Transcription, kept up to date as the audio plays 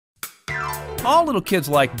All little kids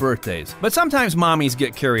like birthdays, but sometimes mommies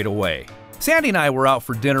get carried away. Sandy and I were out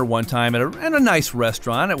for dinner one time at a nice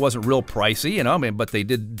restaurant. It wasn't real pricey, you know, but they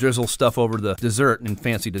did drizzle stuff over the dessert in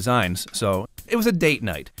fancy designs, so it was a date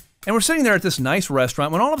night. And we're sitting there at this nice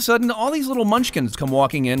restaurant when all of a sudden all these little munchkins come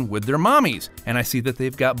walking in with their mommies. And I see that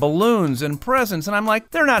they've got balloons and presents, and I'm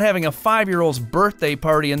like, they're not having a 5-year-old's birthday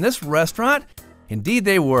party in this restaurant? Indeed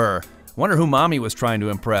they were. Wonder who mommy was trying to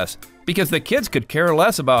impress. Because the kids could care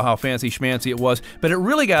less about how fancy schmancy it was, but it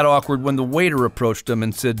really got awkward when the waiter approached them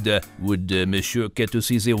and said, would Monsieur care to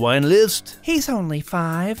see the wine list? He's only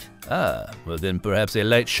 5. Ah, well then perhaps a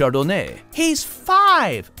light Chardonnay. He's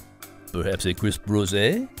 5. Perhaps a crisp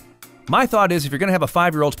rosé? My thought is if you're gonna have a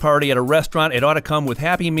 5-year-old's party at a restaurant, it ought to come with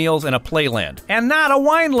Happy Meals and a playland, and not a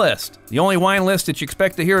wine list. The only wine list that you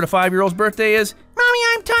expect to hear at a 5-year-old's birthday is, Mommy,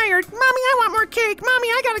 I'm tired. Mommy, I want more cake. Mommy,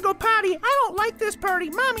 I gotta go potty. I don't like this party.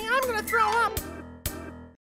 Mommy, I'm gonna throw up.